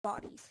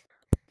bodies.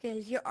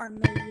 Because you are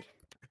made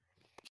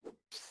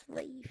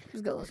slave.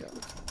 Let's go, let's go.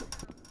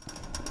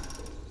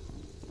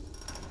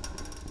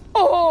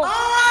 Oh,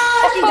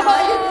 she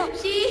died.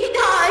 She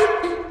died.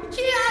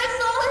 I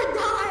saw her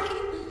die.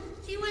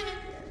 She went.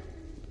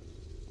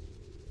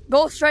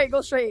 Go straight,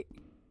 go straight.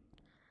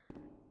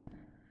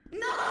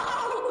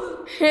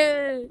 No.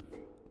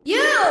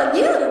 You.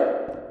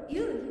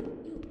 You.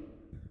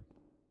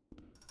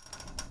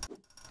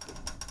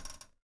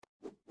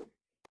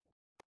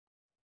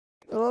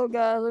 Hello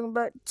guys, welcome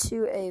back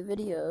to a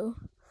video.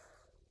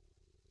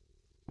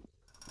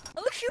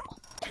 Oh shoot.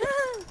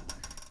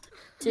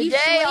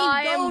 Today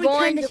I am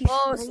going to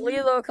post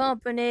Lilo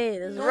Company.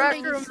 There's a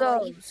rec room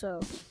though,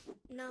 so.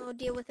 No,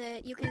 deal with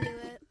it. You can do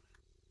it.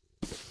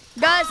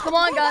 Guys, come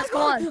on, guys,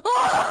 come on.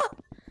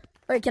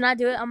 Wait, can I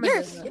do it? I'm gonna do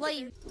it.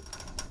 Slave.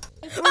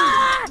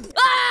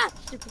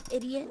 Stupid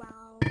idiot.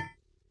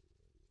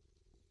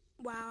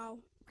 Wow.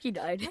 He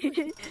died.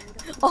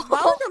 Why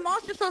was the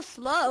monster so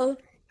slow?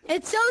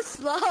 It's so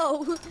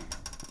slow.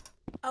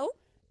 Oh.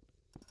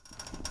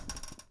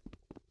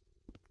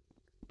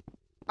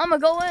 I'm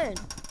gonna go in.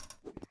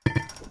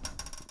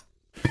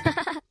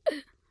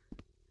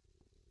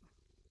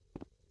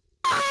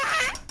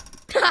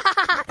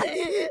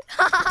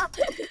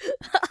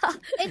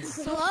 It's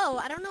slow.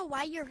 I don't know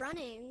why you're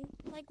running.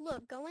 Like,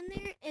 look, go in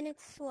there and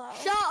it's slow.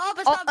 Shut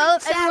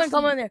up! Everyone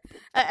come in there.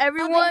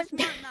 Everyone,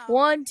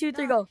 1, 2,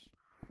 3, go.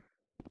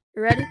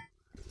 You ready?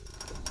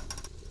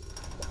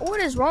 What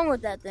is wrong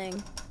with that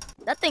thing?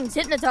 That thing's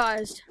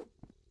hypnotized.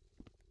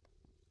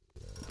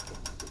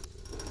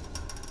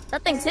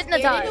 That thing's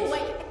hypnotized.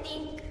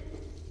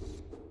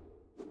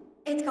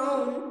 It's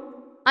gone.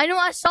 I know,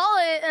 I saw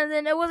it, and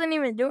then it wasn't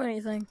even doing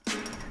anything.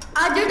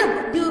 There's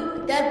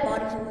a dead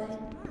bodies away.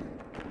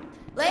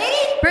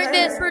 Lady?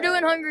 Brittness, we're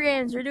doing Hunger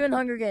Games. We're doing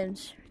Hunger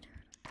Games.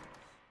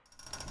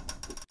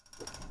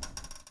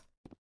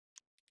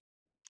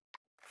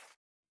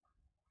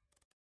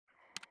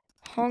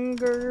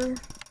 Hunger.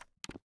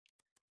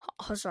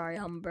 Oh, sorry,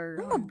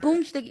 Humber. I'm a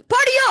boomstick.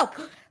 Party up!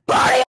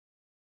 Party